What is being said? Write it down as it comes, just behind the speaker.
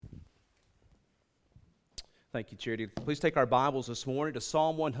Thank you, Charity. Please take our Bibles this morning to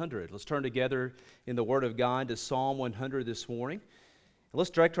Psalm 100. Let's turn together in the Word of God to Psalm 100 this morning. And let's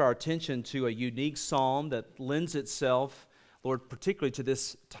direct our attention to a unique psalm that lends itself, Lord, particularly to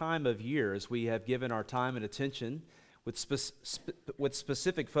this time of year as we have given our time and attention with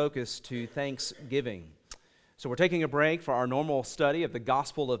specific focus to Thanksgiving. So we're taking a break for our normal study of the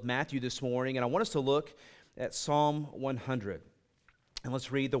Gospel of Matthew this morning, and I want us to look at Psalm 100. And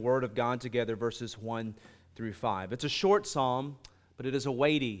let's read the Word of God together, verses 1 through 5. It's a short psalm, but it is a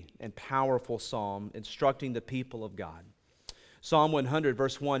weighty and powerful psalm instructing the people of God. Psalm 100,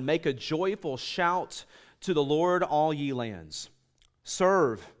 verse 1, "Make a joyful shout to the Lord, all ye lands.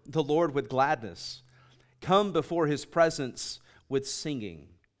 Serve the Lord with gladness. Come before His presence with singing.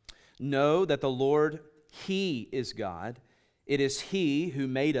 Know that the Lord, He is God. It is He who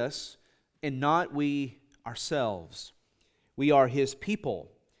made us, and not we ourselves. We are His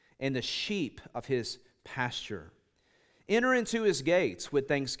people, and the sheep of His pasture. Enter into His gates with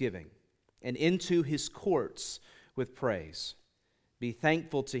thanksgiving, and into His courts with praise. Be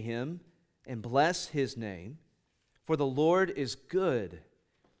thankful to Him, and bless His name. For the Lord is good,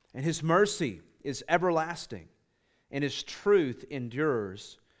 and His mercy is everlasting, and His truth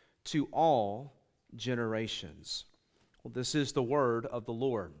endures to all generations." Well, this is the word of the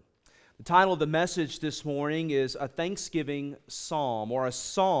Lord. The title of the message this morning is A Thanksgiving Psalm, or a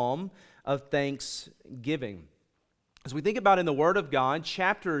Psalm of Thanksgiving. As we think about in the Word of God,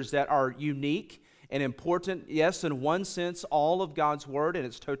 chapters that are unique and important, yes, in one sense, all of God's Word in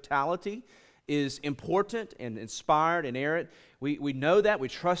its totality is important and inspired and inerrant. We know that, we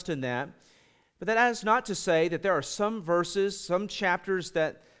trust in that. But that is not to say that there are some verses, some chapters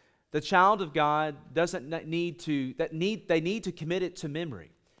that the child of God doesn't need to, they need to commit it to memory.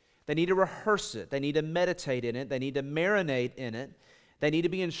 They need to rehearse it. They need to meditate in it. They need to marinate in it. They need to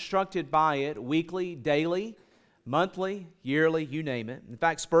be instructed by it weekly, daily, monthly, yearly, you name it. In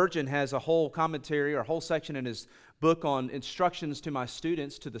fact, Spurgeon has a whole commentary or a whole section in his book on instructions to my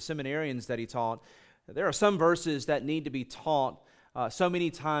students, to the seminarians that he taught. There are some verses that need to be taught so many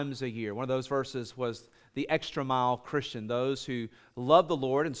times a year. One of those verses was the extra mile Christian, those who love the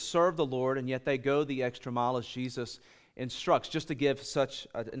Lord and serve the Lord, and yet they go the extra mile as Jesus instructs, just to give such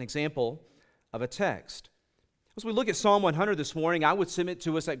an example of a text. As we look at Psalm 100 this morning, I would submit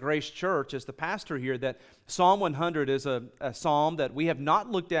to us at Grace Church, as the pastor here, that Psalm 100 is a psalm that we have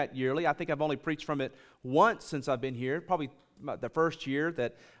not looked at yearly. I think I've only preached from it once since I've been here, probably the first year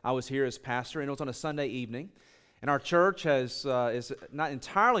that I was here as pastor, and it was on a Sunday evening. And our church is not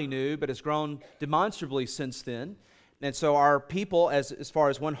entirely new, but has grown demonstrably since then. And so our people, as far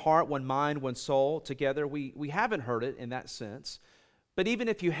as one heart, one mind, one soul together, we haven't heard it in that sense. But even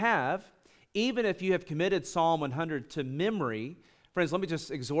if you have committed Psalm 100 to memory, friends, let me just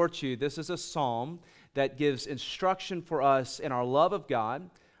exhort you. This is a psalm that gives instruction for us in our love of God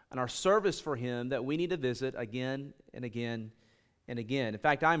and our service for Him that we need to visit again and again and again. In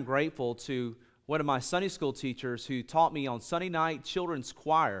fact, I'm grateful to one of my Sunday school teachers who taught me on Sunday night children's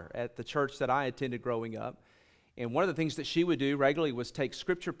choir at the church that I attended growing up. And one of the things that she would do regularly was take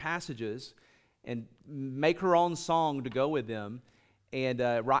scripture passages and make her own song to go with them. And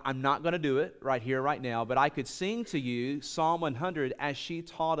I'm not going to do it right here, right now, but I could sing to you Psalm 100 as she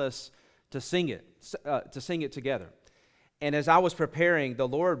taught us to sing it together. And as I was preparing, the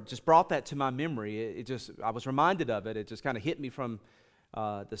Lord just brought that to my memory. I was reminded of it. It just kind of hit me from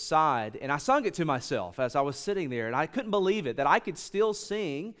the side. And I sung it to myself as I was sitting there. And I couldn't believe it, that I could still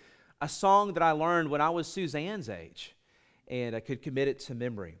sing a song that I learned when I was Suzanne's age. And I could commit it to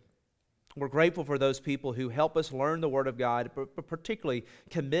memory. We're grateful for those people who help us learn the Word of God, but particularly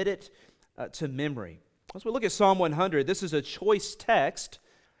commit it to memory. As we look at Psalm 100, this is a choice text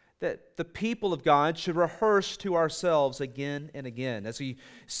that the people of God should rehearse to ourselves again and again. As we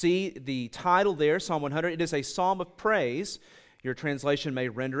see the title there, Psalm 100, it is a psalm of praise. Your translation may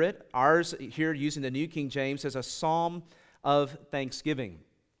render it. Ours here, using the New King James, is a psalm of thanksgiving.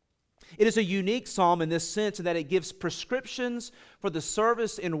 It is a unique psalm in this sense in that it gives prescriptions for the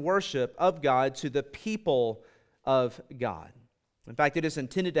service and worship of God to the people of God. In fact, it is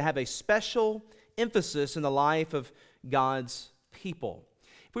intended to have a special emphasis in the life of God's people.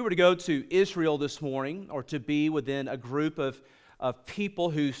 If we were to go to Israel this morning, or to be within a group of people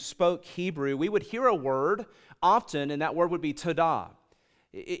who spoke Hebrew, we would hear a word often, and that word would be todah.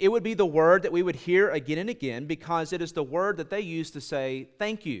 It would be the word that we would hear again and again because it is the word that they use to say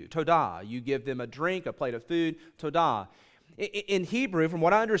thank you, todah. You give them a drink, a plate of food, todah. In Hebrew, from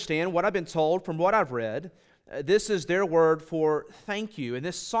what I understand, what I've been told, from what I've read, this is their word for thank you. And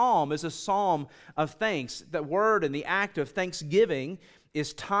this psalm is a psalm of thanks. The word and the act of thanksgiving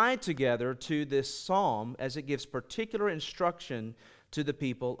is tied together to this psalm as it gives particular instruction to the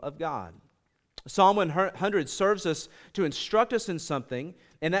people of God. Psalm 100 serves us to instruct us in something,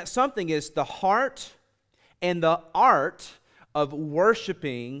 and that something is the heart and the art of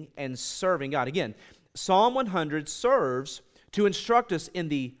worshiping and serving God. Again, Psalm 100 serves to instruct us in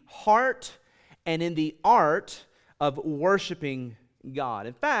the heart and in the art of worshiping God.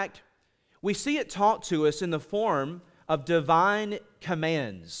 In fact, we see it taught to us in the form of divine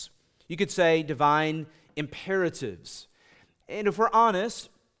commands. You could say divine imperatives. And if we're honest,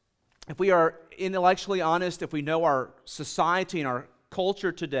 if we are intellectually honest, if we know our society and our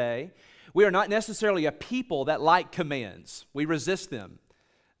culture today, we are not necessarily a people that like commands. We resist them.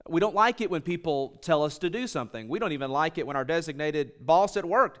 We don't like it when people tell us to do something. We don't even like it when our designated boss at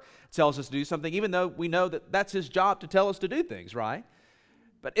work tells us to do something, even though we know that that's his job to tell us to do things, right?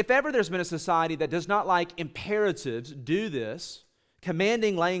 But if ever there's been a society that does not like imperatives, do this,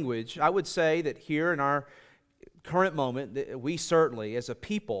 commanding language, I would say that here in our current moment, we certainly, as a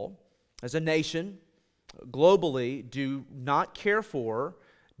people, as a nation, globally, do not care for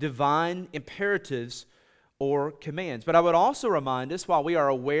divine imperatives or commands. But I would also remind us, while we are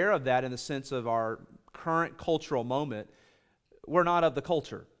aware of that in the sense of our current cultural moment, we're not of the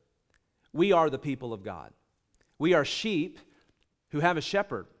culture. We are the people of God. We are sheep who have a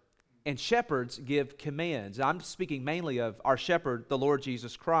shepherd, and shepherds give commands. I'm speaking mainly of our shepherd, the Lord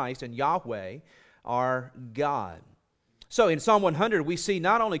Jesus Christ, and Yahweh, our God. So in Psalm 100, we see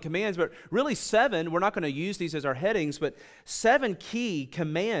not only commands, but really 7, we're not going to use these as our headings, but 7 key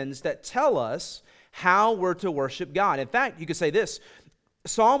commands that tell us how we're to worship God. In fact, you could say this,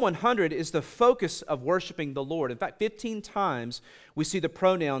 Psalm 100 is the focus of worshiping the Lord. In fact, 15 times we see the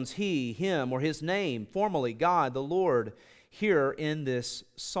pronouns he, him, or his name, formally God, the Lord, here in this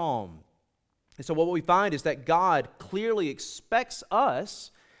psalm. And so what we find is that God clearly expects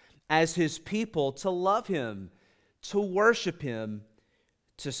us as his people to love him, to worship him,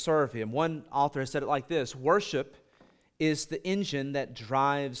 to serve him. One author has said it like this: worship is the engine that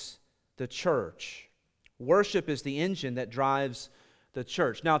drives the church. Worship is the engine that drives the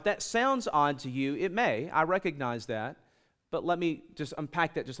church. Now, if that sounds odd to you, it may. I recognize that. But let me just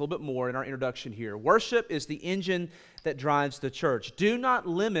unpack that just a little bit more in our introduction here. Worship is the engine that drives the church. Do not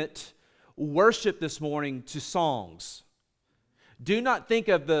limit worship this morning to songs. Do not think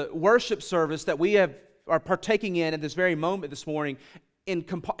of the worship service that we are partaking in at this very moment this morning and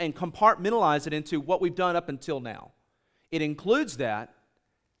compartmentalize it into what we've done up until now. It includes that,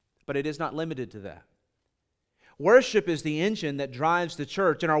 but it is not limited to that. Worship is the engine that drives the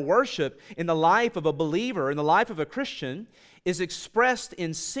church, and our worship in the life of a believer, in the life of a Christian, is expressed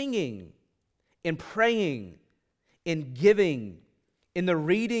in singing, in praying, in giving, in the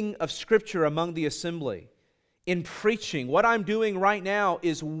reading of Scripture among the assembly, in preaching. What I'm doing right now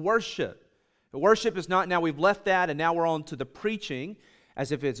is worship. Worship is not, now we've left that and now we're on to the preaching,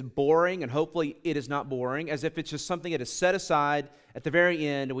 as if it's boring, and hopefully it is not boring, as if it's just something that is set aside at the very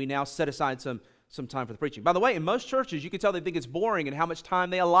end, and we now set aside some time for the preaching. By the way, in most churches, you can tell they think it's boring and how much time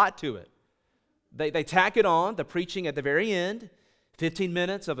they allot to it. They tack it on, the preaching at the very end, 15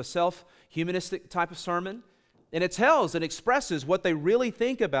 minutes of a self-humanistic type of sermon, and it tells and expresses what they really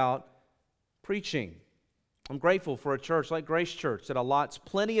think about preaching. I'm grateful for a church like Grace Church that allots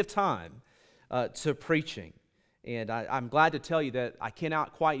plenty of time to preaching. And I'm glad to tell you that I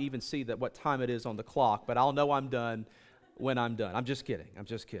cannot quite even see what time it is on the clock, but I'll know I'm done when I'm done. I'm just kidding.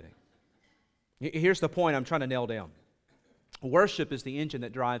 Here's the point I'm trying to nail down. Worship is the engine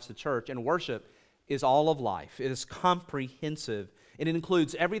that drives the church, and worship is all of life. It is comprehensive, and it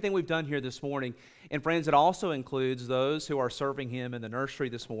includes everything we've done here this morning. And friends, it also includes those who are serving him in the nursery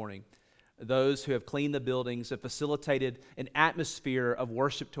this morning, those who have cleaned the buildings, have facilitated an atmosphere of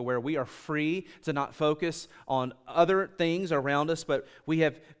worship to where we are free to not focus on other things around us, but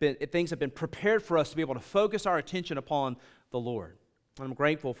things have been prepared for us to be able to focus our attention upon the Lord. I'm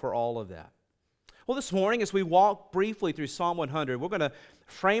grateful for all of that. Well, this morning, as we walk briefly through Psalm 100, we're going to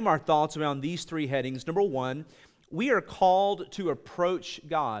frame our thoughts around these 3 headings. Number 1, we are called to approach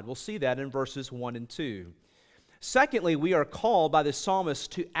God. We'll see that in verses 1 and 2. Secondly, we are called by the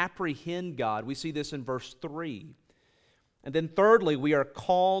psalmist to apprehend God. We see this in verse 3. And then thirdly, we are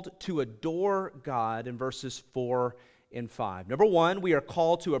called to adore God in verses 4 and 5. Number 1, we are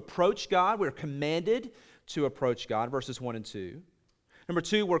called to approach God. We are commanded to approach God, verses 1 and 2. Number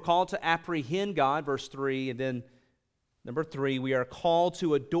 2, we're called to apprehend God, verse 3. And then number 3, we are called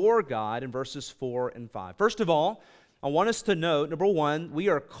to adore God in verses 4 and 5. First of all, I want us to note, number 1, we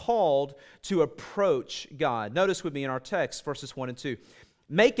are called to approach God. Notice with me in our text, verses 1 and 2.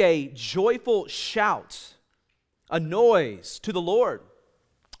 Make a joyful shout, a noise to the Lord.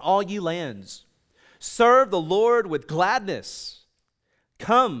 all ye lands. Serve the Lord with gladness.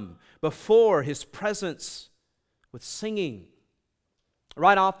 Come before his presence with singing.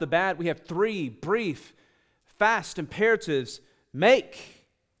 Right off the bat, we have three brief, fast imperatives. Make,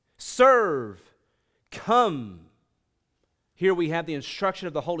 serve, come. Here we have the instruction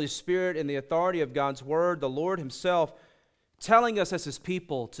of the Holy Spirit and the authority of God's Word, the Lord himself telling us as his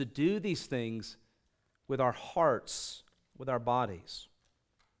people to do these things with our hearts, with our bodies.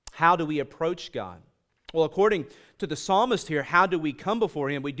 How do we approach God? Well, according to the psalmist here, how do we come before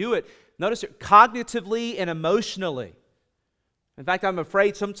him? We do it, notice it, cognitively and emotionally. In fact, I'm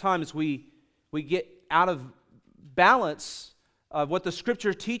afraid sometimes we get out of balance of what the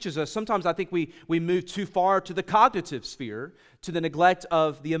Scripture teaches us. Sometimes I think we move too far to the cognitive sphere, to the neglect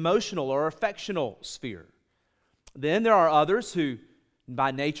of the emotional or affectional sphere. Then there are others who,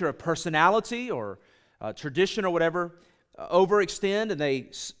 by nature of personality or tradition or whatever, overextend and they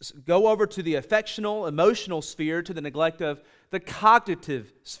go over to the affectional, emotional sphere to the neglect of the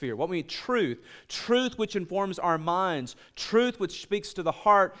cognitive sphere. What we mean, truth which informs our minds, truth which speaks to the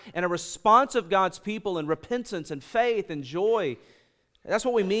heart, and a response of God's people in repentance and faith and joy. That's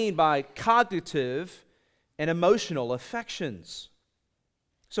what we mean by cognitive and emotional affections.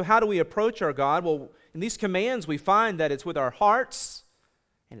 So how do we approach our God? Well, in these commands we find that it's with our hearts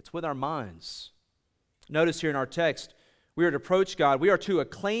and it's with our minds. Notice here in our text, we are to approach God. We are to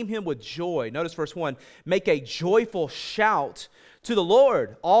acclaim him with joy. Notice verse 1. Make a joyful shout to the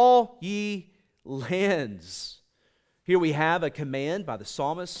Lord, all ye lands. Here we have a command by the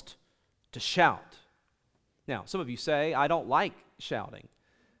psalmist to shout. Now, some of you say, I don't like shouting.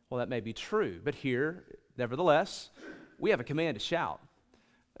 Well, that may be true. But here, nevertheless, we have a command to shout.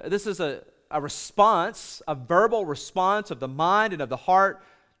 This is a response, a verbal response of the mind and of the heart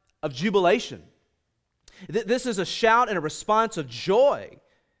of jubilation. This is a shout and a response of joy.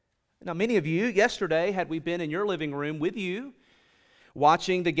 Now, many of you, yesterday, had we been in your living room with you,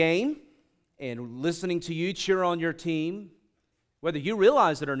 watching the game and listening to you cheer on your team, whether you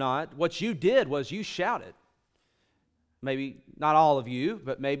realize it or not, what you did was you shouted. Maybe not all of you,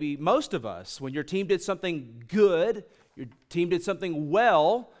 but maybe most of us. When your team did something good, your team did something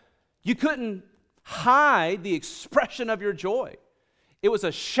well, you couldn't hide the expression of your joy. It was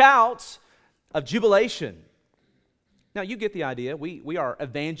a shout of jubilation. Now, you get the idea. We are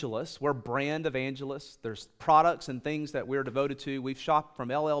evangelists. We're brand evangelists. There's products and things that we're devoted to. We've shopped from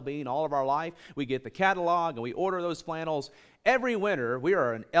LL Bean all of our life. We get the catalog and we order those flannels. Every winter, we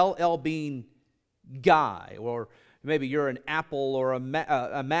are an LL Bean guy, or maybe you're an Apple or a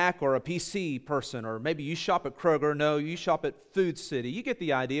Mac or a PC person, or maybe you shop at Kroger. No, you shop at Food City. You get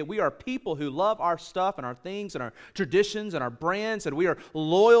the idea. We are people who love our stuff and our things and our traditions and our brands, and we are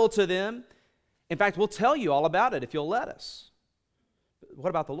loyal to them. In fact, we'll tell you all about it if you'll let us. What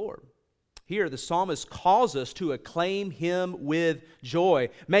about the Lord? Here, the psalmist calls us to acclaim him with joy.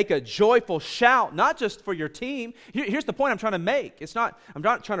 Make a joyful shout, not just for your team. Here's the point I'm trying to make. I'm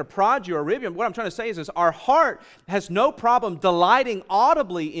not trying to prod you or rib you. What I'm trying to say is our heart has no problem delighting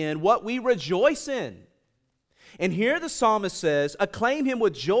audibly in what we rejoice in. And here the psalmist says, acclaim him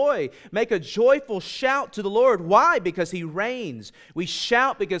with joy. Make a joyful shout to the Lord. Why? Because he reigns. We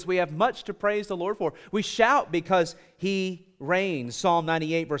shout because we have much to praise the Lord for. We shout because he reigns. Psalm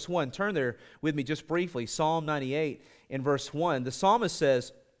 98 verse 1. Turn there with me just briefly. Psalm 98 in verse 1. The psalmist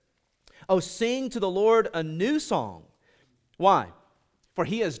says, oh, sing to the Lord a new song. Why? For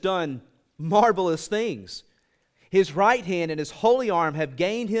he has done marvelous things. His right hand and his holy arm have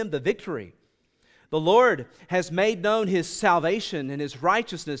gained him the victory. The Lord has made known his salvation, and his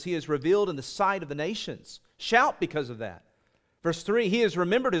righteousness he has revealed in the sight of the nations. Shout because of that. Verse 3, he has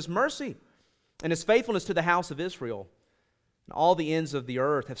remembered his mercy and his faithfulness to the house of Israel. And all the ends of the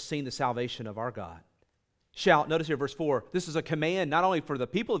earth have seen the salvation of our God. Shout. Notice here verse 4. This is a command not only for the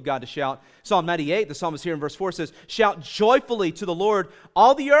people of God to shout. Psalm 98, the psalmist here in verse 4 says, shout joyfully to the Lord,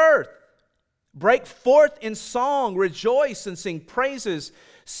 all the earth. Break forth in song, rejoice and sing praises.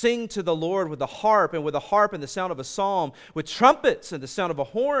 Sing to the Lord with the harp and the sound of a psalm, with trumpets and the sound of a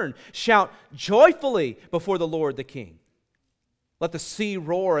horn. Shout joyfully before the Lord the King. Let the sea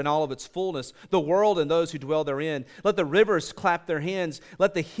roar in all of its fullness, the world and those who dwell therein. Let the rivers clap their hands.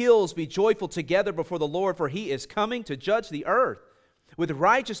 Let the hills be joyful together before the Lord, for he is coming to judge the earth. With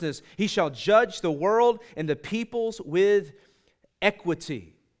righteousness he shall judge the world and the peoples with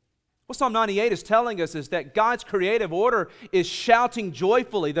equity. What Psalm 98 is telling us is that God's creative order is shouting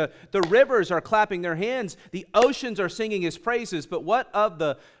joyfully. The rivers are clapping their hands. The oceans are singing his praises. But what of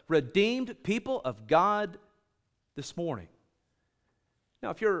the redeemed people of God this morning?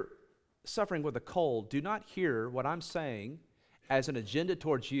 Now, if you're suffering with a cold, do not hear what I'm saying has an agenda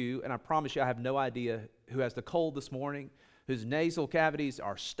towards you, and I promise you I have no idea who has the cold this morning, whose nasal cavities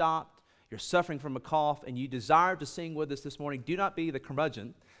are stopped, you're suffering from a cough, and you desire to sing with us this morning. Do not be the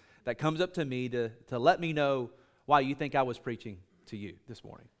curmudgeon that comes up to me to let me know why you think I was preaching to you this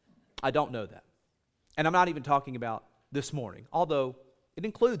morning. I don't know that. And I'm not even talking about this morning, although it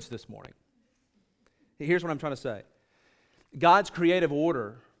includes this morning. Here's what I'm trying to say. God's creative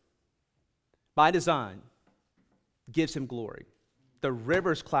order, by design, gives him glory. The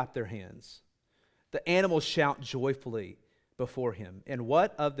rivers clap their hands. The animals shout joyfully before him. And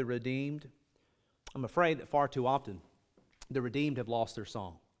what of the redeemed? I'm afraid that far too often, the redeemed have lost their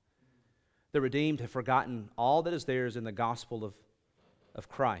song. The redeemed have forgotten all that is theirs in the gospel of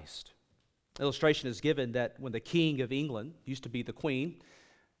Christ. Illustration is given that when the King of England, used to be the Queen,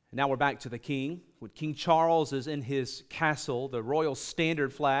 and now we're back to the King. When King Charles is in his castle, the royal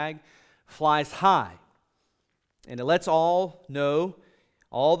standard flag flies high. And it lets all know,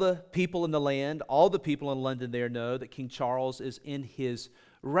 all the people in the land, all the people in London there know that King Charles is in his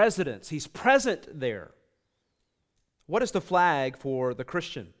residence. He's present there. What is the flag for the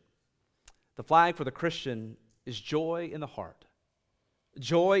Christian? The flag for the Christian is joy in the heart.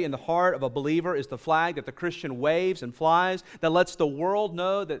 Joy in the heart of a believer is the flag that the Christian waves and flies, that lets the world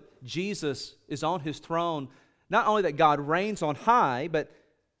know that Jesus is on his throne. Not only that God reigns on high, but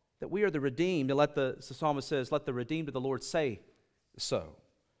that we are the redeemed. And the psalmist says, let the redeemed of the Lord say so.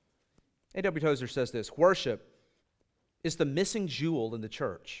 A.W. Tozer says this: worship is the missing jewel in the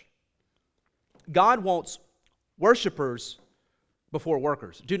church. God wants worshipers before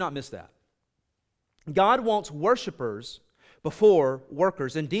workers. Do not miss that. God wants worshipers before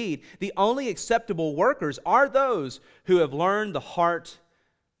workers. Indeed, the only acceptable workers are those who have learned the heart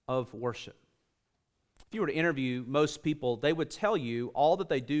of worship. If you were to interview most people, they would tell you all that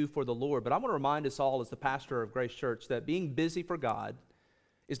they do for the Lord. But I want to remind us all as the pastor of Grace Church that being busy for God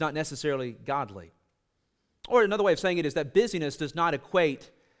is not necessarily godly. Or another way of saying it is that busyness does not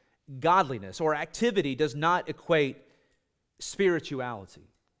equate godliness, or activity does not equate spirituality.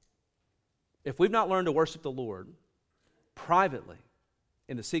 If we've not learned to worship the Lord privately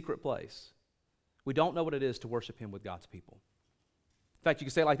in the secret place, we don't know what it is to worship Him with God's people. In fact, you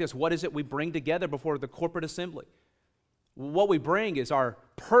can say it like this: what is it we bring together before the corporate assembly? What we bring is our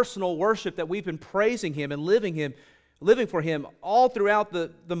personal worship, that we've been praising Him and living for Him all throughout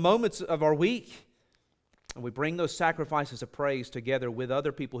the moments of our week. And we bring those sacrifices of praise together with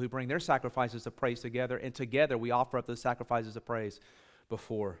other people who bring their sacrifices of praise together, and together we offer up those sacrifices of praise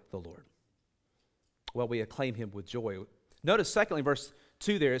before the Lord. Well, we acclaim Him with joy. Notice, secondly, verse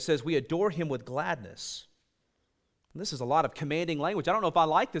 2 there, it says, we adore Him with gladness. And this is a lot of commanding language. I don't know if I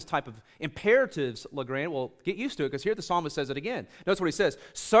like this type of imperatives, LeGrand. Well, get used to it, because here the psalmist says it again. Notice what he says: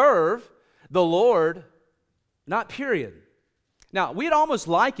 serve the Lord, not period. Now, we'd almost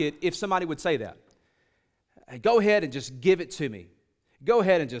like it if somebody would say that. Go ahead and just give it to me. Go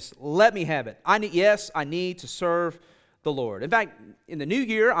ahead and just let me have it. I need to serve the Lord. In fact, in the new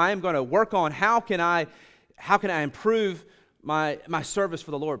year, I am going to work on how can I improve my service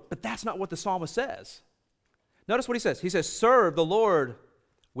for the Lord. But that's not what the psalmist says. Notice what he says. He says, serve the Lord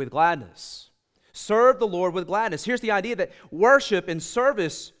with gladness. Serve the Lord with gladness. Here's the idea that worship and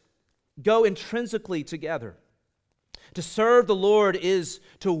service go intrinsically together. To serve the Lord is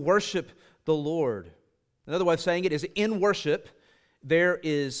to worship the Lord. Another way of saying it is, in worship, there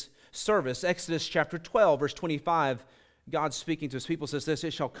is service. Exodus chapter 12, verse 25, God speaking to His people says this: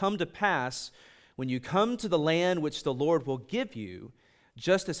 it shall come to pass when you come to the land which the Lord will give you,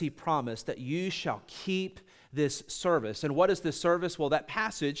 just as He promised, that you shall keep this service. And what is this service? Well, that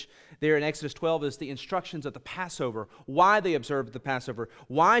passage there in Exodus 12 is the instructions of the Passover, why they observed the Passover,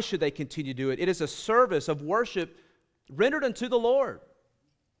 why should they continue to do it. It is a service of worship rendered unto the Lord.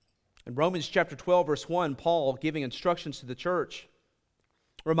 In Romans chapter 12, verse 1, Paul, giving instructions to the church,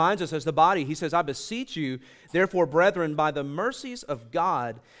 reminds us as the body, he says, I beseech you, therefore, brethren, by the mercies of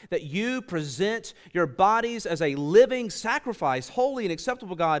God, that you present your bodies as a living sacrifice, holy and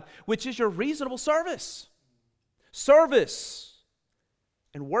acceptable God, which is your reasonable service. Service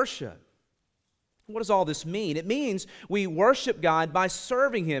and worship. What does all this mean? It means we worship God by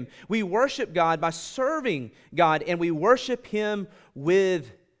serving Him. We worship God by serving God, and we worship Him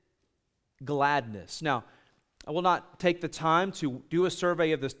with gladness. Now, I will not take the time to do a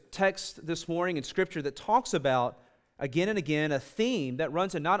survey of this text this morning in Scripture that talks about, again and again, a theme that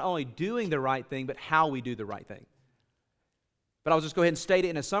runs in not only doing the right thing, but how we do the right thing. But I'll just go ahead and state it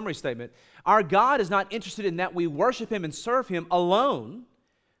in a summary statement. Our God is not interested in that we worship Him and serve Him alone,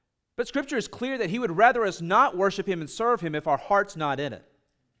 but Scripture is clear that He would rather us not worship Him and serve Him if our heart's not in it.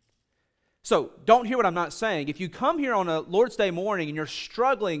 So don't hear what I'm not saying. If you come here on a Lord's Day morning and you're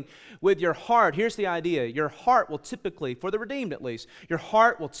struggling with your heart, here's the idea. Your heart will typically, for the redeemed at least, your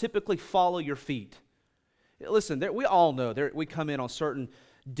heart will typically follow your feet. Listen, we all know we come in on certain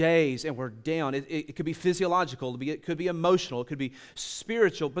days and we're down. It could be physiological, it could be emotional, it could be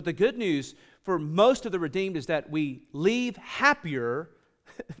spiritual. But the good news for most of the redeemed is that we leave happier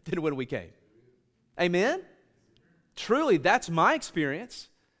than when we came. Amen? Truly, that's my experience.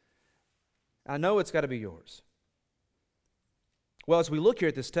 I know it's got to be yours. Well, as we look here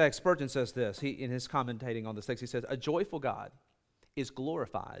at this text, Spurgeon says this. In his commentating on this text, he says, "A joyful God is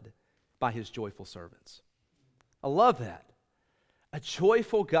glorified by his joyful servants." I love that. A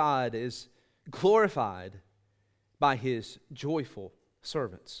joyful God is glorified by his joyful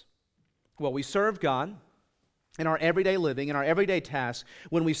servants. Well, we serve God in our everyday living, in our everyday tasks,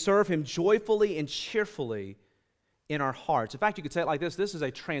 when we serve him joyfully and cheerfully in our hearts. In fact, you could say it like this: this is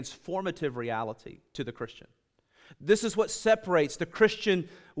a transformative reality to the Christian. This is what separates the Christian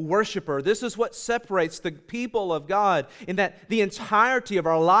worshiper. This is what separates the people of God, in that the entirety of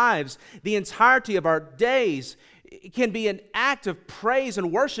our lives, the entirety of our days, can be an act of praise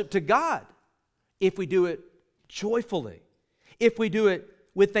and worship to God if we do it joyfully, if we do it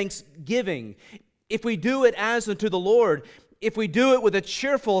with thanksgiving, if we do it as unto the Lord, if we do it with a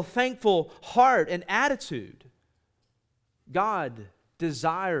cheerful, thankful heart and attitude. God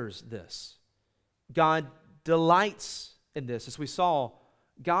desires this. God delights in this. As we saw,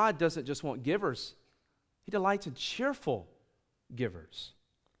 God doesn't just want givers. He delights in cheerful givers.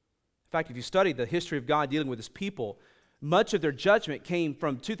 In fact, if you study the history of God dealing with his people, much of their judgment came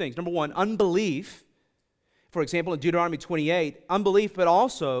from two things. Number one, unbelief. For example, in Deuteronomy 28, unbelief, but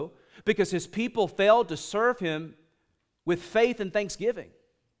also because his people failed to serve him with faith and thanksgiving.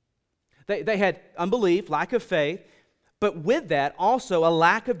 They had unbelief, lack of faith, but with that also a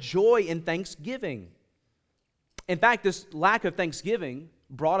lack of joy in thanksgiving. In fact, this lack of thanksgiving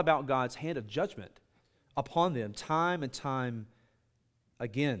brought about God's hand of judgment upon them time and time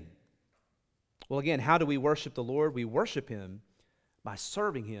again. Well, again, how do we worship the Lord? We worship him by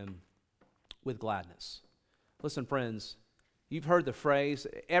serving him with gladness. Listen, friends, you've heard the phrase,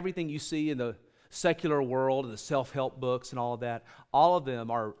 everything you see in the secular world and the self-help books and all of that, all of them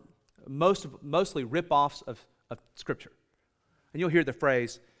are mostly rip-offs of Scripture. And you'll hear the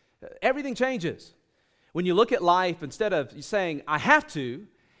phrase, everything changes. When you look at life, instead of saying, I have to,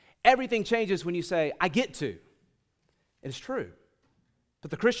 everything changes when you say, I get to. And it's true. But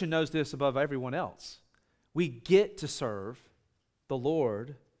the Christian knows this above everyone else. We get to serve the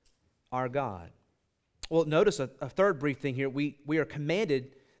Lord our God. Well, notice a third brief thing here. We are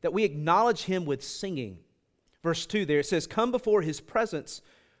commanded that we acknowledge him with singing. Verse 2 there, it says, come before his presence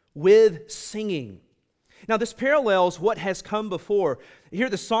with singing. Now, this parallels what has come before. Here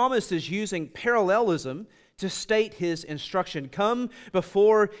the psalmist is using parallelism to state his instruction. Come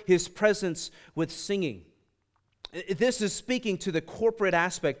before his presence with singing. This is speaking to the corporate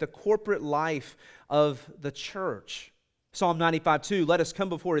aspect, the corporate life of the church. Psalm 95:2, let us come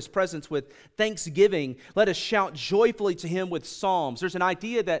before his presence with thanksgiving. Let us shout joyfully to him with psalms. There's an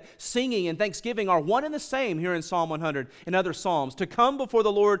idea that singing and thanksgiving are one and the same here in Psalm 100 and other psalms. To come before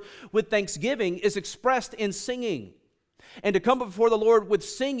the Lord with thanksgiving is expressed in singing. And to come before the Lord with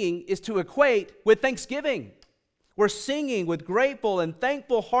singing is to equate with thanksgiving. We're singing with grateful and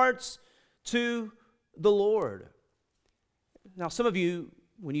thankful hearts to the Lord. Now, some of you,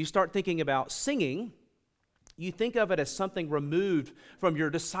 when you start thinking about singing, you think of it as something removed from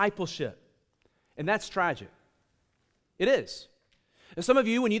your discipleship. And that's tragic. It is. And some of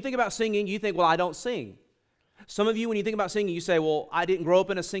you, when you think about singing, you think, well, I don't sing. Some of you, when you think about singing, you say, well, I didn't grow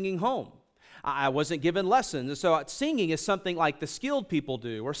up in a singing home. I wasn't given lessons. And so singing is something like the skilled people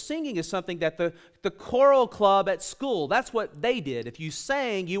do. Or singing is something that the choral club at school, that's what they did. If you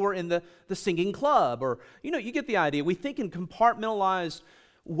sang, you were in the singing club. Or, you get the idea. We think in compartmentalized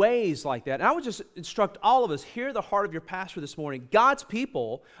ways like that. And I would just instruct all of us, hear the heart of your pastor this morning. God's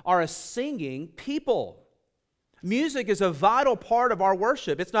people are a singing people. Music is a vital part of our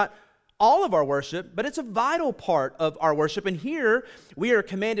worship. It's not all of our worship, but it's a vital part of our worship. And here we are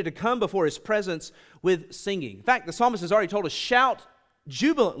commanded to come before his presence with singing. In fact, the psalmist has already told us, shout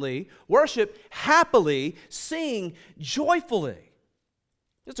jubilantly, worship happily, sing joyfully.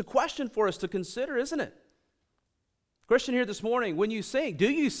 It's a question for us to consider, isn't it? Christian here this morning, when you sing,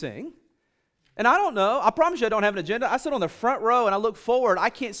 do you sing? And I don't know. I promise you I don't have an agenda. I sit on the front row and I look forward. I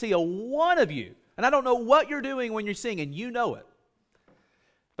can't see a one of you. And I don't know what you're doing when you're singing. You know it.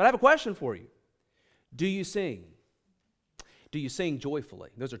 But I have a question for you. Do you sing? Do you sing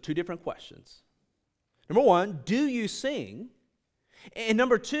joyfully? Those are two different questions. Number one, do you sing And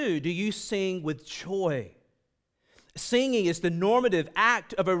number two, do you sing with joy? Singing is the normative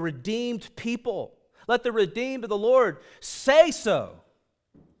act of a redeemed people. Let the redeemed of the Lord say so.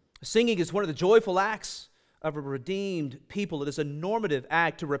 Singing is one of the joyful acts of a redeemed people. It is a normative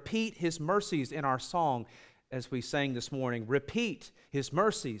act to repeat His mercies in our song, as we sang this morning. Repeat His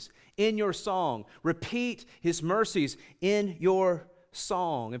mercies in your song. Repeat His mercies in your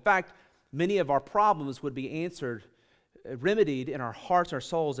song. In fact, many of our problems would be remedied in our hearts, our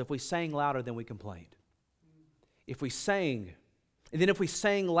souls, if we sang louder than we complained. If we sang, and then if we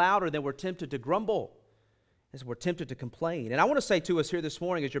sang louder, then we're tempted to grumble, as we're tempted to complain. And I want to say to us here this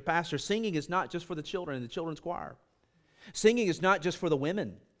morning, as your pastor, singing is not just for the children in the children's choir. Singing is not just for the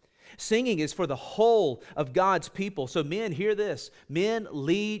women. Singing is for the whole of God's people. So men, hear this. Men,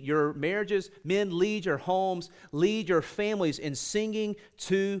 lead your marriages. Men, lead your homes. Lead your families in singing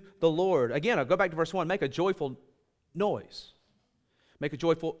to the Lord. Again, I'll go back to verse 1. Make a joyful noise. Make a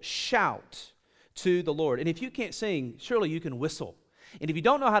joyful shout to the Lord. And if you can't sing, surely you can whistle. And if you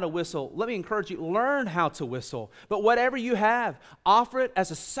don't know how to whistle, let me encourage you, learn how to whistle. But whatever you have, offer it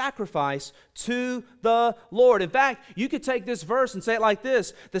as a sacrifice to the Lord. In fact, you could take this verse and say it like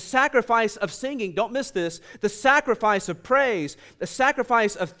this: the sacrifice of singing, don't miss this, the sacrifice of praise, the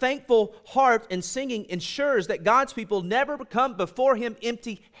sacrifice of thankful heart and singing ensures that God's people never come before Him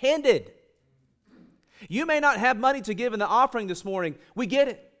empty-handed. You may not have money to give in the offering this morning. We get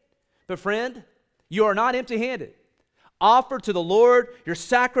it. But friend, you are not empty-handed. Offer to the Lord your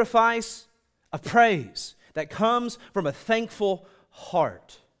sacrifice of praise that comes from a thankful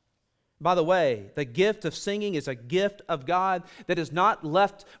heart. By the way, the gift of singing is a gift of God that is not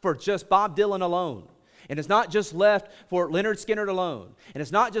left for just Bob Dylan alone. And it's not just left for Leonard Skinner alone. And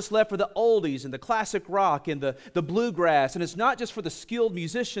it's not just left for the oldies and the classic rock and the bluegrass. And it's not just for the skilled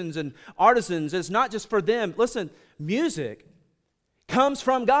musicians and artisans. It's not just for them. Listen, music comes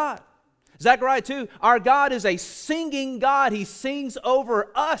from God. Zechariah 2, our God is a singing God. He sings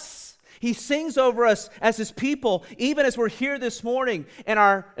over us. He sings over us as His people, even as we're here this morning. And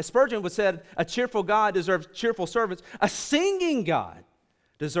as Spurgeon would said, a cheerful God deserves cheerful servants. A singing God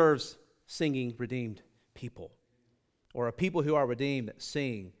deserves singing redeemed people, or a people who are redeemed that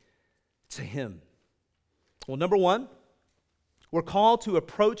sing to Him. Well, number one, we're called to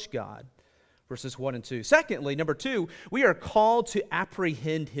approach God, verses 1 and 2. Secondly, number two, we are called to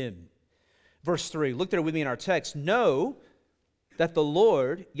apprehend Him. Verse 3, look there with me in our text. Know that the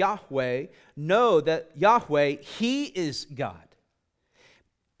Lord, Yahweh, He is God.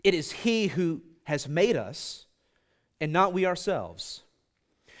 It is He who has made us, and not we ourselves.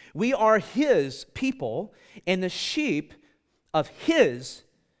 We are His people and the sheep of His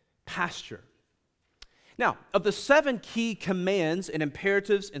pasture. Now, of the 7 key commands and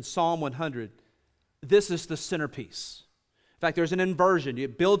imperatives in Psalm 100, this is the centerpiece. In fact, there's an inversion.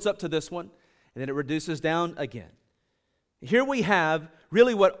 It builds up to this one, and then it reduces down again. Here we have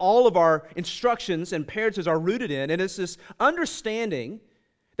really what all of our instructions and imperatives are rooted in, and it's this understanding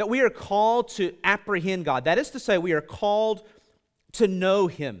that we are called to apprehend God. That is to say, we are called to know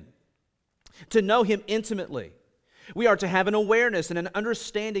Him intimately. We are to have an awareness and an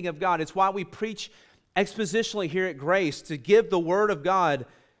understanding of God. It's why we preach expositionally here at Grace, to give the Word of God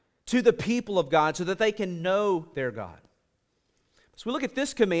to the people of God so that they can know their God. So we look at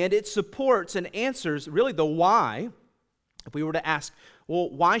this command, it supports and answers really the why. If we were to ask, well,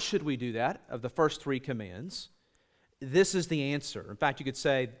 why should we do that of the first 3 commands? This is the answer. In fact, you could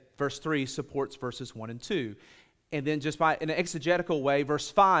say verse 3 supports verses 1 and 2. And then just by in an exegetical way,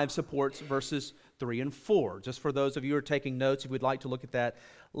 verse 5 supports verses 3 and 4. Just for those of you who are taking notes, if we'd like to look at that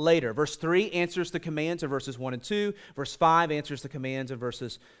later. Verse 3 answers the commands of verses 1 and 2. Verse 5 answers the commands of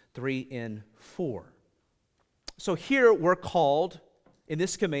verses 3 and 4. So here we're called in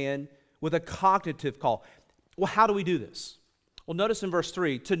this command with a cognitive call. Well, how do we do this? Well, notice in verse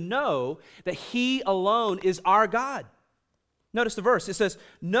 3, to know that He alone is our God. Notice the verse. It says,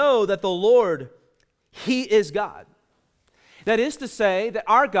 know that the Lord, He is God. That is to say that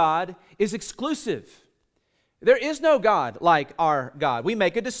our God is exclusive. There is no God like our God. We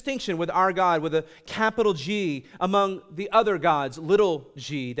make a distinction with our God with a capital G among the other gods, little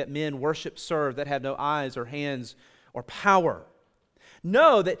g, that men worship, serve, that have no eyes or hands or power.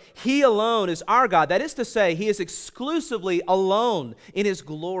 Know that He alone is our God. That is to say, He is exclusively alone in His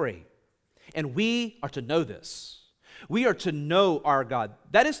glory. And we are to know this. We are to know our God.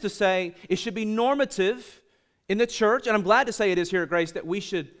 That is to say, it should be normative in the church, and I'm glad to say it is here at Grace, that we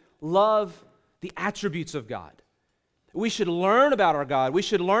should love the attributes of God. We should learn about our God. We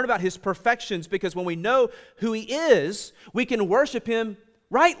should learn about His perfections, because when we know who He is, we can worship Him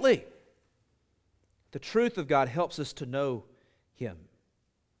rightly. The truth of God helps us to know Him.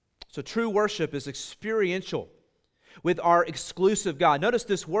 So true worship is experiential with our exclusive God. Notice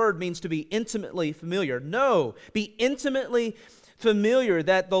this word means to be intimately familiar. No, be intimately familiar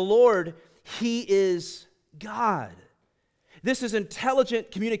that the Lord, He is God. This is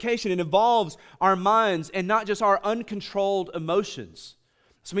intelligent communication. It involves our minds and not just our uncontrolled emotions.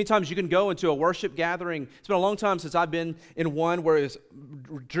 So many times you can go into a worship gathering. It's been a long time since I've been in one where it's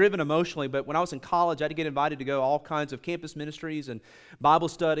driven emotionally, but when I was in college, I had to get invited to go to all kinds of campus ministries and Bible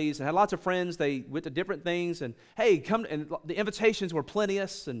studies, and had lots of friends. They went to different things, and hey, come, and the invitations were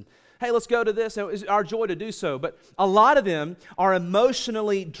plenteous, and hey, let's go to this. And it was our joy to do so. But a lot of them are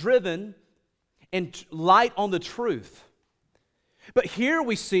emotionally driven and light on the truth. But here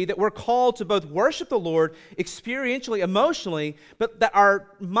we see that we're called to both worship the Lord experientially, emotionally, but that our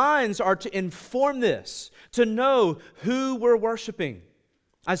minds are to inform this, to know who we're worshiping.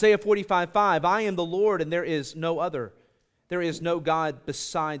 Isaiah 45:5, I am the Lord and there is no other. There is no God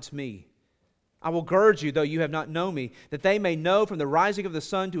besides me. I will gird you, though you have not known me, that they may know from the rising of the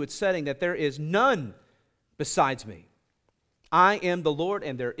sun to its setting that there is none besides me. I am the Lord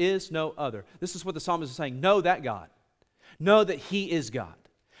and there is no other. This is what the psalmist is saying. Know that God. Know that He is God.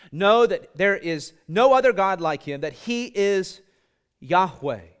 Know that there is no other God like Him, that He is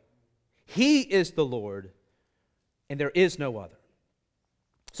Yahweh. He is the Lord, and there is no other.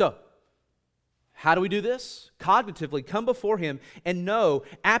 So, how do we do this? Cognitively, come before Him and know,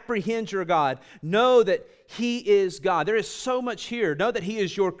 apprehend your God. Know that He is God. There is so much here. Know that He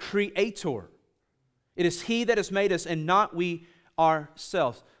is your Creator. It is He that has made us and not we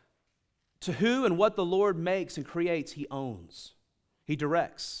ourselves. To who and what the Lord makes and creates, He owns. He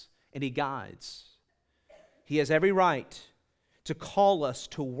directs and He guides. He has every right to call us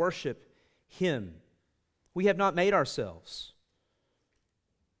to worship Him. We have not made ourselves.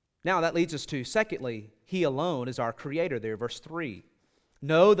 Now that leads us to, secondly, He alone is our Creator there, verse 3.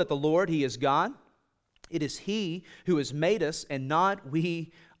 Know that the Lord, He is God. It is He who has made us and not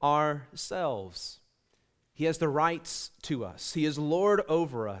we ourselves. He has the rights to us. He is Lord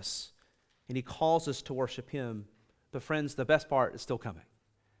over us. And He calls us to worship Him. But friends, the best part is still coming.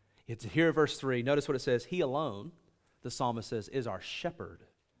 It's here, verse 3. Notice what it says. He alone, the psalmist says, is our shepherd.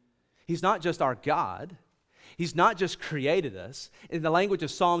 He's not just our God. He's not just created us. In the language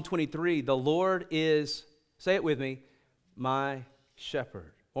of Psalm 23, the Lord is, say it with me, my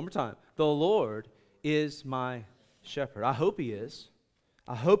shepherd. One more time. The Lord is my shepherd. I hope He is.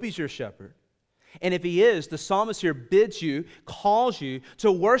 I hope He's your shepherd. And if He is, the psalmist here bids you, calls you to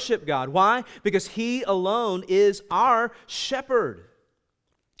worship God. Why? Because He alone is our shepherd.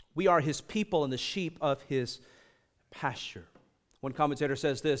 We are His people and the sheep of His pasture. One commentator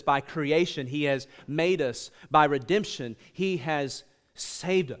says this, by creation He has made us. By redemption He has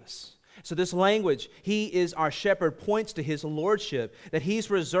saved us. So this language, He is our shepherd, points to His lordship, that He's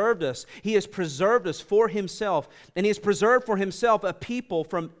reserved us. He has preserved us for Himself, and He has preserved for Himself a people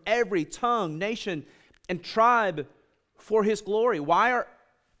from every tongue, nation, and tribe for His glory. Why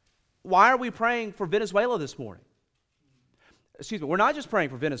are we praying for Venezuela this morning? Excuse me, we're not just praying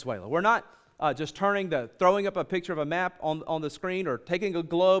for Venezuela. We're not just throwing up a picture of a map on the screen or taking a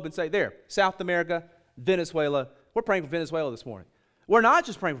globe and say, there, South America, Venezuela. We're praying for Venezuela this morning. We're not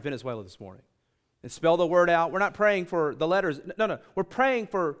just praying for Venezuela this morning and spell the word out. We're not praying for the letters. No. We're praying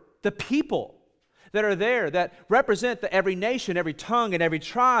for the people that are there that represent every nation, every tongue, and every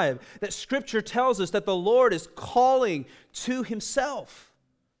tribe. That Scripture tells us that the Lord is calling to Himself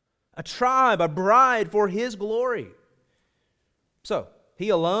a tribe, a bride for His glory. So, He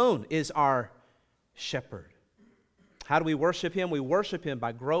alone is our shepherd. How do we worship Him? We worship Him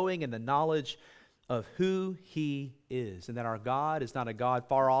by growing in the knowledge of who He is, and that our God is not a God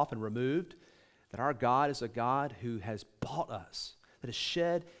far off and removed, that our God is a God who has bought us, that has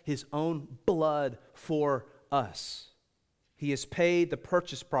shed His own blood for us. He has paid the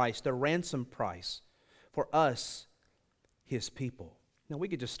purchase price, the ransom price for us, His people. Now we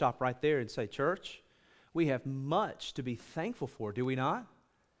could just stop right there and say, church, we have much to be thankful for, do we not?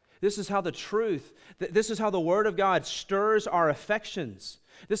 This is how this is how the Word of God stirs our affections.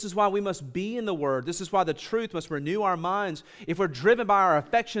 This is why we must be in the Word. This is why the truth must renew our minds. If we're driven by our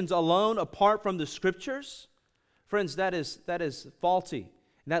affections alone apart from the Scriptures, friends, that is faulty.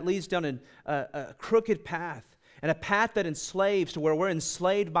 And that leads down a crooked path, and a path that enslaves to where we're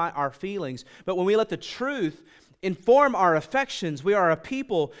enslaved by our feelings. But when we let the truth inform our affections, we are a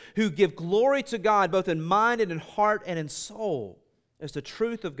people who give glory to God both in mind and in heart and in soul, as the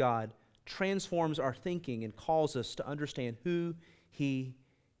truth of God transforms our thinking and calls us to understand who He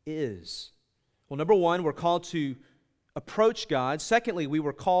is. Well, number one, we're called to approach God. Secondly, we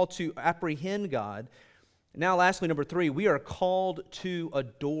were called to apprehend God. Now, lastly, number 3, we are called to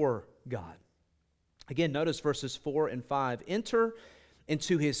adore God. Again, notice verses 4 and 5. Enter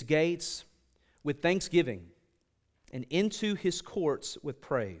into his gates with thanksgiving and into his courts with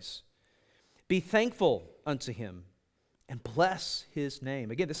praise. Be thankful unto him and bless his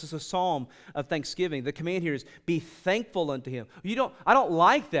name. Again, this is a psalm of thanksgiving. The command here is be thankful unto him. I don't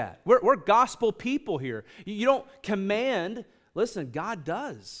like that. We're gospel people here. You don't command. Listen, God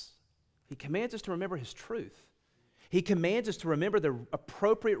does. He commands us to remember his truth. He commands us to remember the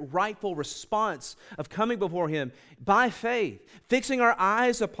appropriate, rightful response of coming before him by faith, fixing our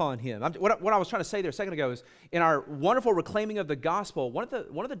eyes upon him. What I was trying to say there a second ago is, in our wonderful reclaiming of the gospel, one of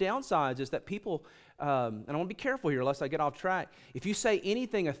the downsides is that people, and I want to be careful here lest I get off track, if you say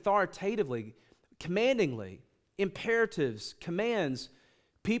anything authoritatively, commandingly, imperatives, commands,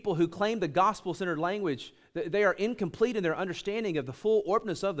 people who claim the gospel-centered language, they are incomplete in their understanding of the full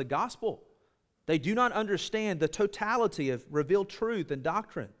orbness of the gospel. They do not understand the totality of revealed truth and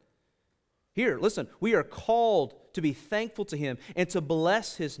doctrine. Here, listen, we are called to be thankful to him and to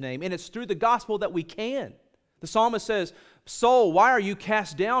bless his name, and it's through the gospel that we can. The psalmist says, "Soul, why are you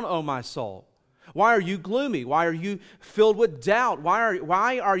cast down, O my soul? Why are you gloomy? Why are you filled with doubt?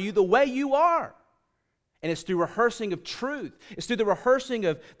 Why are you the way you are?" And it's through rehearsing of truth. It's through the rehearsing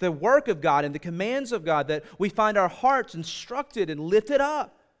of the work of God and the commands of God that we find our hearts instructed and lifted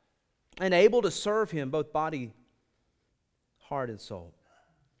up and able to serve him, both body, heart, and soul.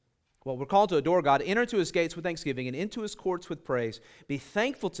 Well, we're called to adore God, enter into his gates with thanksgiving and into his courts with praise. Be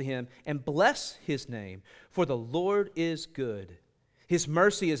thankful to him and bless his name, for the Lord is good. His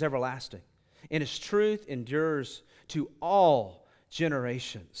mercy is everlasting, and his truth endures to all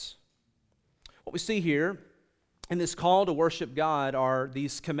generations. What we see here in this call to worship God are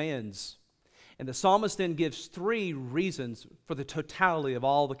these commands. And the psalmist then gives 3 reasons for the totality of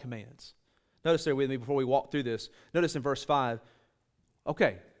all the commands. Notice there with me before we walk through this. Notice in verse 5.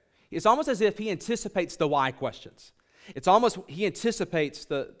 Okay, it's almost as if he anticipates the why questions. It's almost he anticipates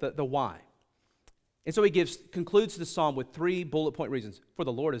the why. And so he concludes the psalm with 3 bullet point reasons. For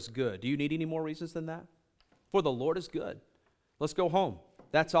the Lord is good. Do you need any more reasons than that? For the Lord is good. Let's go home.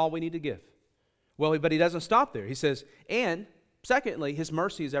 That's all we need to give. Well, but he doesn't stop there. He says, and secondly, his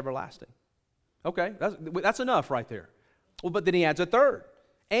mercy is everlasting. Okay, that's enough right there. Well, but then he adds a third.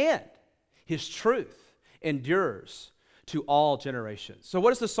 And his truth endures to all generations. So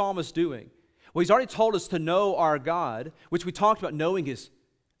what is the psalmist doing? Well, he's already told us to know our God, which we talked about, knowing his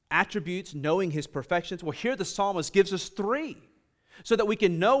attributes, knowing his perfections. Well, here the psalmist gives us 3 so that we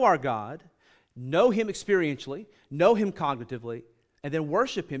can know our God, know him experientially, know him cognitively, and then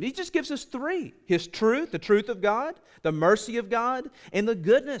worship him. He just gives us 3. His truth, the truth of God, the mercy of God, and the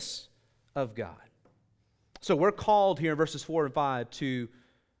goodness of God. So we're called here in verses 4 and 5 to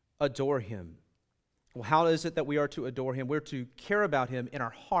adore him. Well, how is it that we are to adore him? We're to care about him in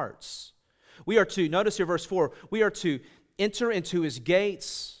our hearts. We are to, notice here verse 4, we are to enter into his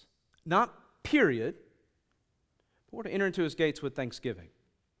gates, not period, but we're to enter into his gates with thanksgiving.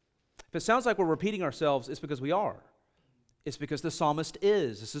 If it sounds like we're repeating ourselves, it's because we are. It's because the psalmist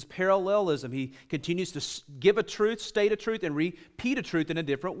is. This is parallelism. He continues to give a truth, state a truth, and repeat a truth in a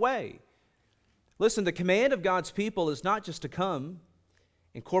different way. Listen, the command of God's people is not just to come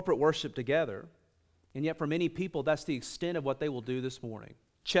in corporate worship together, and yet for many people, that's the extent of what they will do this morning.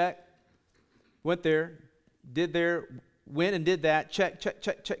 Check. Went there, did there, went and did that. Check, check,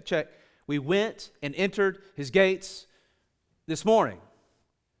 check, check, check. We went and entered his gates this morning.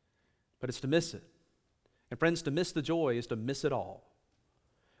 But it's to miss it. And friends, to miss the joy is to miss it all.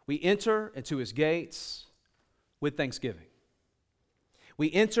 We enter into his gates with thanksgiving.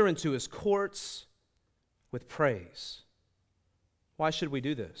 We enter into his courts with praise. Why should we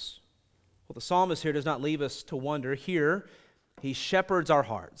do this? Well, the psalmist here does not leave us to wonder. Here, he shepherds our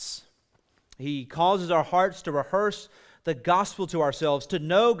hearts. He causes our hearts to rehearse the gospel to ourselves, to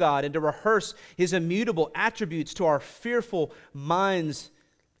know God, and to rehearse his immutable attributes to our fearful minds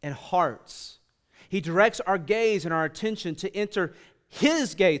and hearts. He directs our gaze and our attention to enter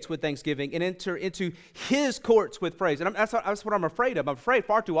his gates with thanksgiving and enter into his courts with praise. And that's what I'm afraid of. I'm afraid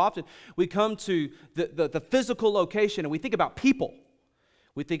far too often we come to the physical location and we think about people.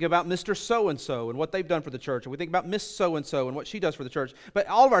 We think about Mr. So-and-so and what they've done for the church. And we think about Miss So-and-so and what she does for the church. But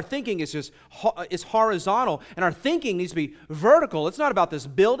all of our thinking is just is horizontal. And our thinking needs to be vertical. It's not about this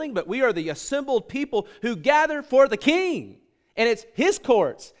building, but we are the assembled people who gather for the King. And it's his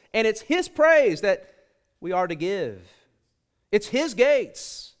courts and it's his praise that we are to give. It's his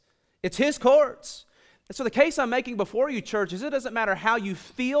gates. It's his courts. And so the case I'm making before you, church, is it doesn't matter how you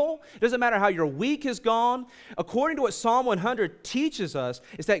feel. It doesn't matter how your week has gone. According to what Psalm 100 teaches us,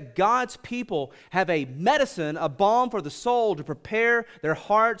 is that God's people have a medicine, a balm for the soul to prepare their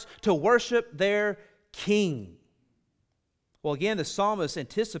hearts to worship their King. Well, again, the psalmist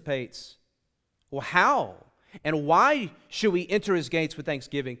anticipates, well, how and why should we enter his gates with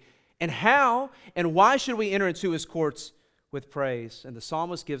thanksgiving? And how and why should we enter into his courts with praise? And the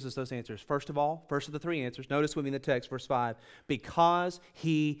psalmist gives us those answers. First of all, first of the three answers, notice with me in the text, verse 5, because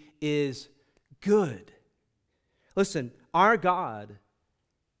he is good. Listen, our God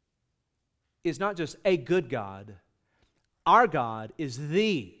is not just a good God. Our God is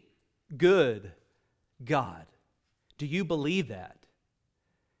the good God. Do you believe that?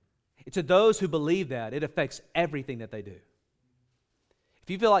 To those who believe that, it affects everything that they do. If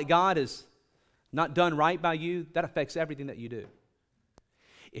you feel like God is not done right by you, that affects everything that you do.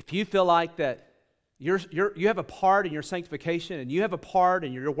 If you feel like that you have a part in your sanctification and you have a part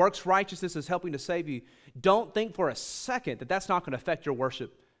in your works righteousness is helping to save you, don't think for a second that that's not going to affect your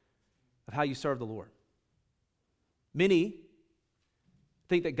worship of how you serve the Lord. Many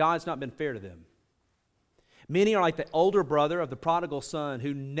think that God's not been fair to them. Many are like the older brother of the prodigal son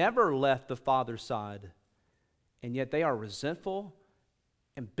who never left the father's side, and yet they are resentful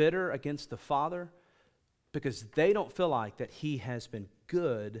and bitter against the Father because they don't feel like that He has been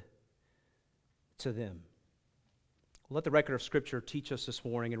good to them. Let the record of Scripture teach us this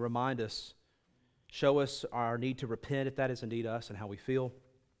morning and remind us, show us our need to repent if that is indeed us and how we feel.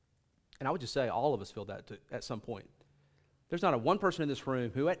 And I would just say all of us feel that at some point. There's not a one person in this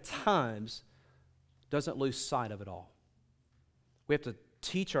room who at times doesn't lose sight of it all. We have to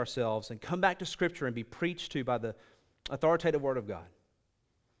teach ourselves and come back to Scripture and be preached to by the authoritative Word of God.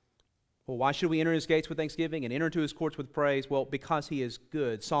 Well, why should we enter His gates with thanksgiving and enter into His courts with praise? Well, because He is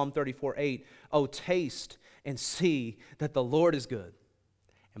good. Psalm 34:8, oh, taste and see that the Lord is good,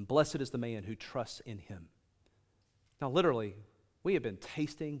 and blessed is the man who trusts in Him. Now, literally, we have been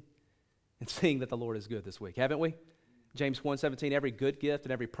tasting and seeing that the Lord is good this week, haven't we? James 1:17, every good gift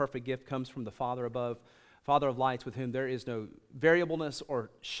and every perfect gift comes from the Father above, Father of lights, with whom there is no variableness or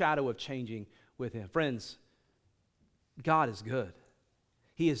shadow of changing with Him. Friends, God is good.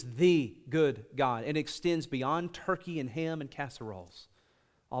 He is the good God, and extends beyond turkey and ham and casseroles.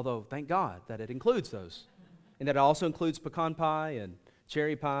 Although, thank God that it includes those, and that it also includes pecan pie and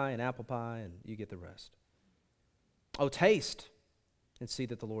cherry pie and apple pie, and you get the rest. Oh, taste and see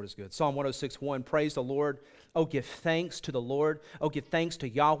that the Lord is good. Psalm 106:1, praise the Lord. Oh, give thanks to the Lord. Oh, give thanks to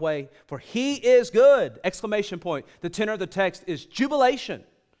Yahweh, for He is good! Exclamation point. The tenor of the text is jubilation,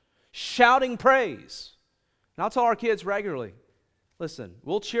 shouting praise. And I'll tell our kids regularly, listen,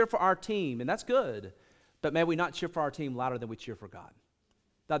 we'll cheer for our team, and that's good, but may we not cheer for our team louder than we cheer for God.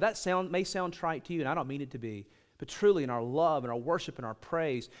 Now, that may sound trite to you, and I don't mean it to be, but truly in our love and our worship and our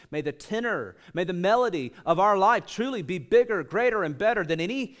praise, may the tenor, may the melody of our life truly be bigger, greater, and better than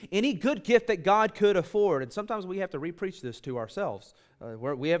any good gift that God could afford. And sometimes we have to re-preach this to ourselves.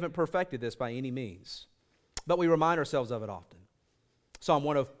 We haven't perfected this by any means, but we remind ourselves of it often. Psalm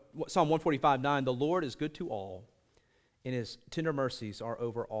 145:9, the Lord is good to all, and His tender mercies are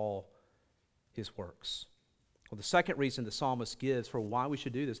over all His works. Well, the second reason the psalmist gives for why we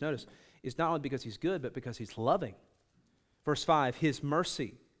should do this, notice, is not only because He's good, but because He's loving. Verse 5, His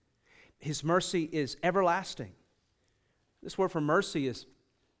mercy is everlasting. This word for mercy is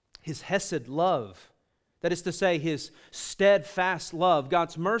His hesed love. That is to say, His steadfast love.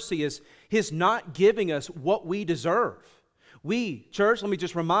 God's mercy is His not giving us what we deserve. We, church, let me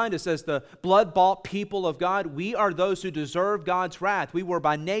just remind us, as the blood-bought people of God, we are those who deserve God's wrath. We were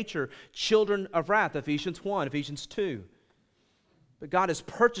by nature children of wrath, Ephesians 1, Ephesians 2. But God has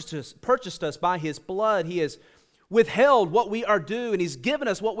purchased us by His blood. He has withheld what we are due, and He's given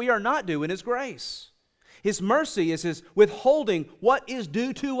us what we are not due in His grace. His mercy is His withholding what is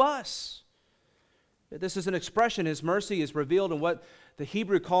due to us. This is an expression. His mercy is revealed in what the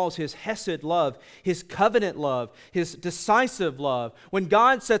Hebrew calls His hesed love, His covenant love, His decisive love. When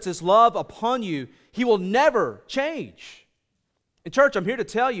God sets His love upon you, He will never change. And church, I'm here to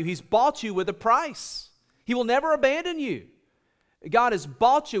tell you, He's bought you with a price. He will never abandon you. God has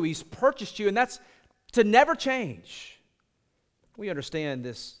bought you, He's purchased you, and that's to never change. We understand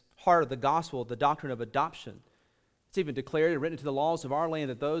this heart of the gospel, the doctrine of adoption. It's even declared and written into the laws of our land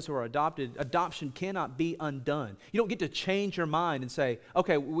that those who are adopted, adoption cannot be undone. You don't get to change your mind and say,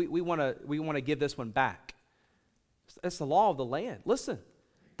 okay, we want to give this one back. That's the law of the land. Listen,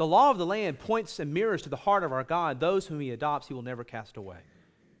 the law of the land points and mirrors to the heart of our God. Those whom He adopts, He will never cast away.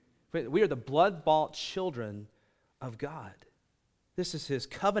 We are the blood-bought children of God. This is His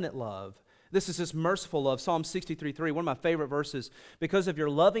covenant love This is His merciful love. Psalm 63:3, one of my favorite verses. Because of your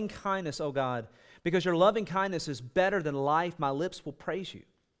loving kindness, O God, because your loving kindness is better than life, my lips will praise you.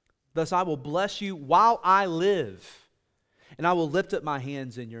 Thus I will bless you while I live, and I will lift up my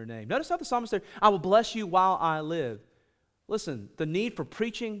hands in your name. Notice how the psalmist said, I will bless you while I live. Listen, the need for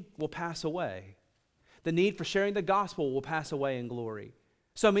preaching will pass away. The need for sharing the gospel will pass away in glory.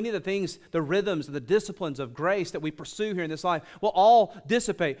 So many of the things, the rhythms and the disciplines of grace that we pursue here in this life will all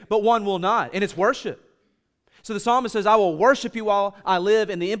dissipate, but one will not, and it's worship. So the psalmist says, I will worship you while I live,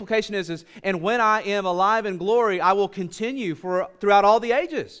 and the implication is and when I am alive in glory, I will continue throughout all the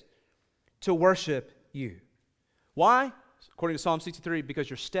ages to worship you. Why? According to Psalm 63, because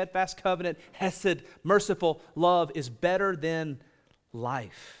your steadfast covenant, hesed, merciful love is better than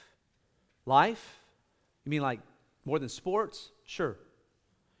life. Life? You mean like more than sports? Sure.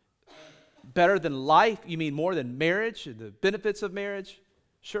 Better than life? You mean more than marriage and the benefits of marriage?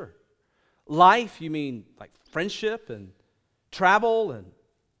 Sure. Life? You mean like friendship and travel and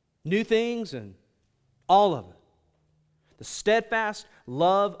new things and all of it. The steadfast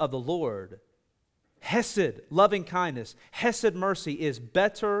love of the Lord, hesed, loving kindness, hesed mercy is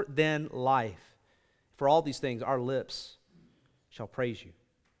better than life. For all these things, our lips shall praise you.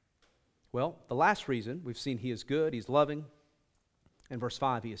 Well, the last reason, we've seen He is good, He's loving. In verse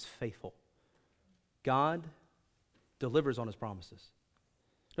 5, He is faithful. God delivers on His promises.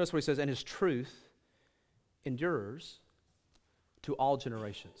 Notice what He says, and His truth endures to all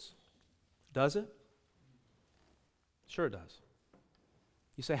generations. Does it? Sure it does.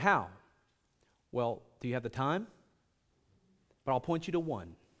 You say, how? Well, do you have the time? But I'll point you to one,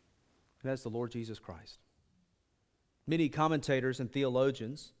 and that's the Lord Jesus Christ. Many commentators and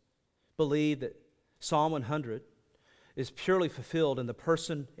theologians believe that Psalm 100 is purely fulfilled in the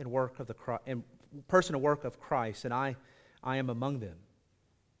person and work of Christ, and I am among them.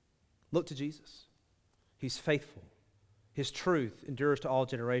 Look to Jesus. He's faithful. His truth endures to all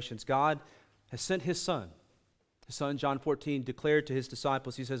generations. God has sent His Son. His Son, John 14, declared to His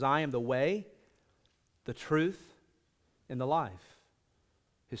disciples, He says, I am the way, the truth, and the life.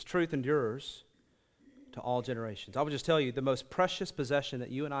 His truth endures to all generations. I would just tell you, the most precious possession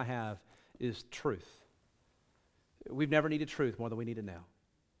that you and I have is truth. We've never needed truth more than we need it now.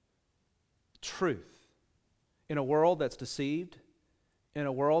 Truth. In a world that's deceived, in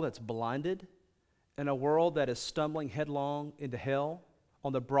a world that's blinded, in a world that is stumbling headlong into hell,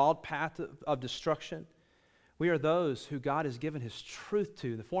 on the broad path of destruction, we are those who God has given His truth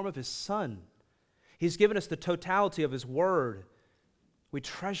to in the form of His Son. He's given us the totality of His Word. We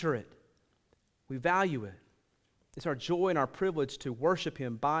treasure it. We value it. It's our joy and our privilege to worship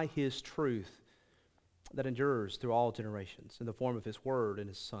Him by His truth that endures through all generations in the form of His Word and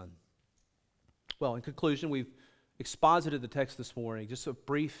His Son. Well, in conclusion, we've exposited the text this morning. Just a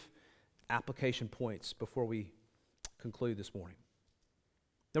brief application points before we conclude this morning.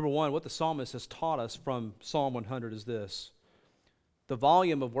 Number one, what the psalmist has taught us from Psalm 100 is this. The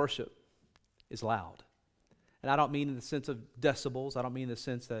volume of worship is loud. And I don't mean in the sense of decibels. I don't mean in the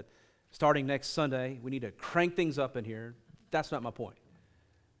sense that starting next Sunday, we need to crank things up in here. That's not my point.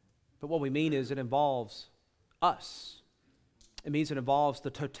 But what we mean is it involves us. It means it involves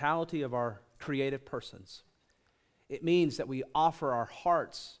the totality of our creative persons. It means that we offer our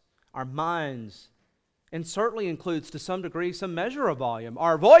hearts, our minds, and certainly includes to some degree some measure of volume,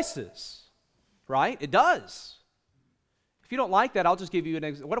 our voices, right? It does. If you don't like that, I'll just give you an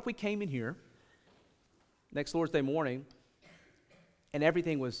example. What if we came in here next Lord's Day morning and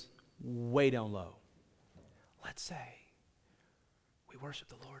everything was way down low? Let's say we worship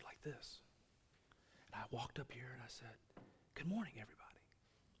the Lord like this. And I walked up here and I said, good morning, everybody.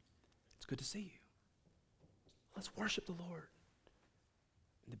 It's good to see you. Let's worship the Lord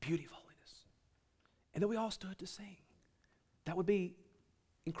in the beauty of holiness. And then we all stood to sing. That would be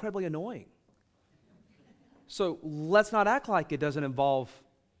incredibly annoying. So let's not act like it doesn't involve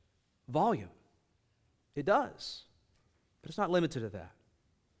volume. It does. But it's not limited to that.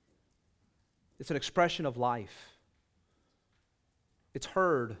 It's an expression of life. It's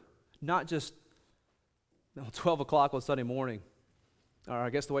heard not just 12 o'clock on Sunday morning. Or I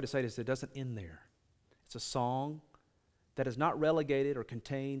guess the way to say it is it doesn't end there. It's a song that is not relegated or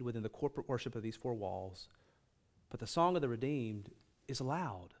contained within the corporate worship of these four walls. But the song of the redeemed is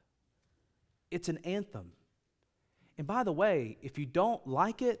loud. It's an anthem. And by the way, if you don't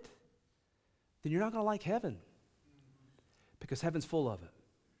like it, then you're not going to like heaven. Because heaven's full of it.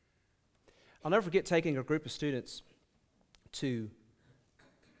 I'll never forget taking a group of students to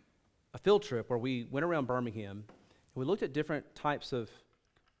a field trip where we went around Birmingham and we looked at different types of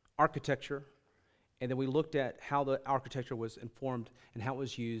architecture, and then we looked at how the architecture was informed and how it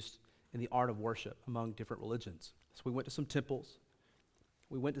was used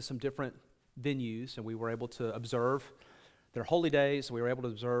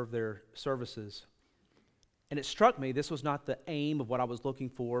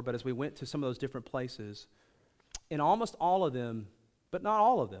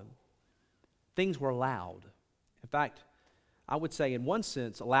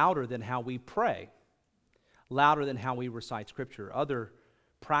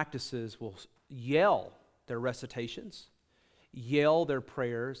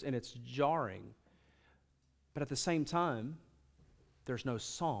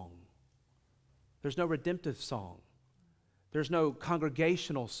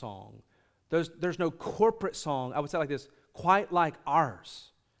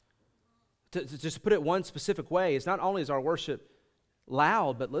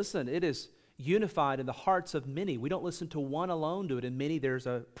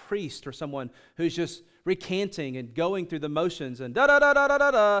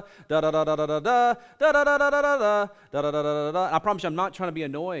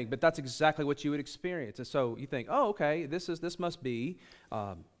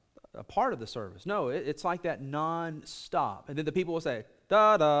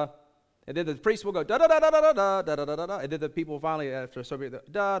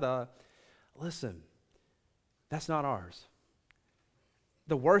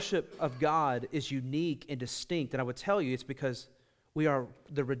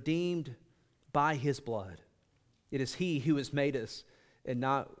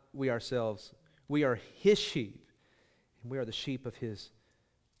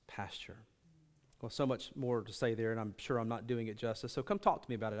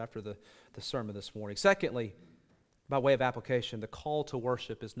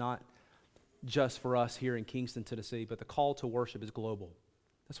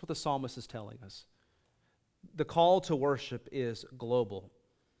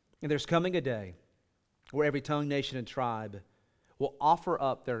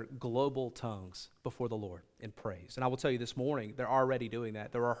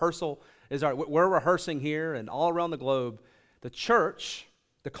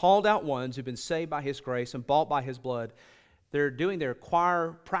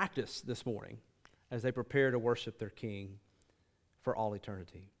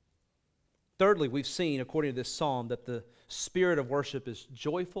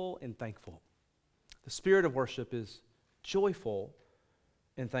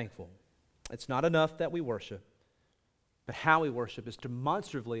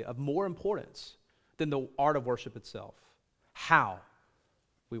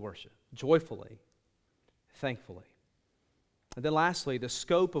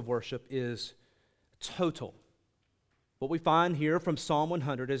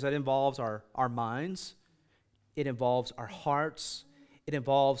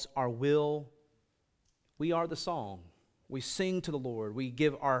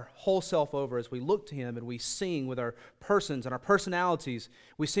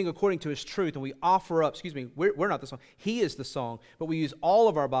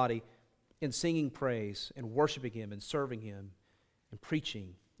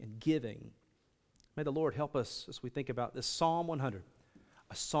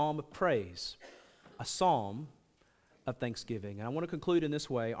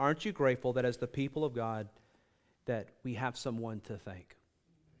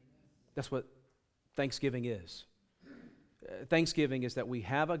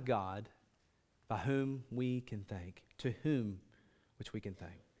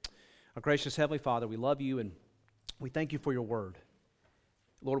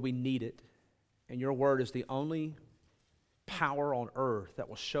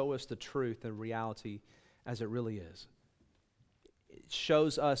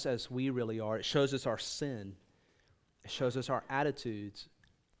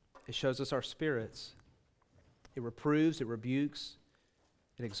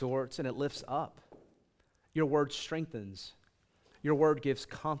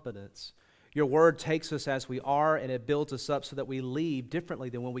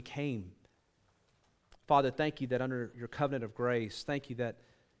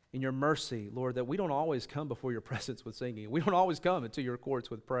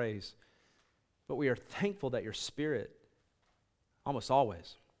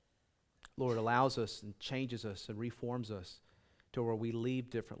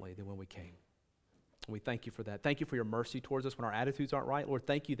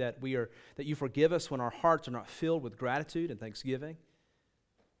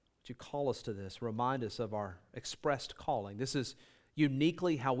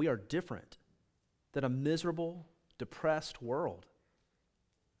uniquely how we are different than a miserable, depressed world.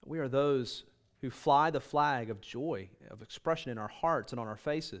 We are those who fly the flag of joy, of expression in our hearts and on our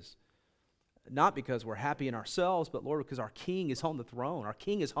faces. Not because we're happy in ourselves, but Lord, because our King is on the throne. Our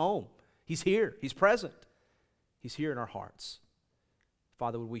King is home. He's here. He's present. He's here in our hearts.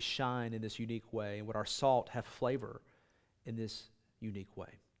 Father, would we shine in this unique way, and would our salt have flavor in this unique way?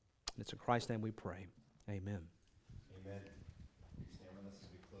 And it's in Christ's name we pray. Amen. Amen. Stand with us as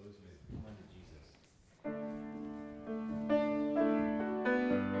we close with 100.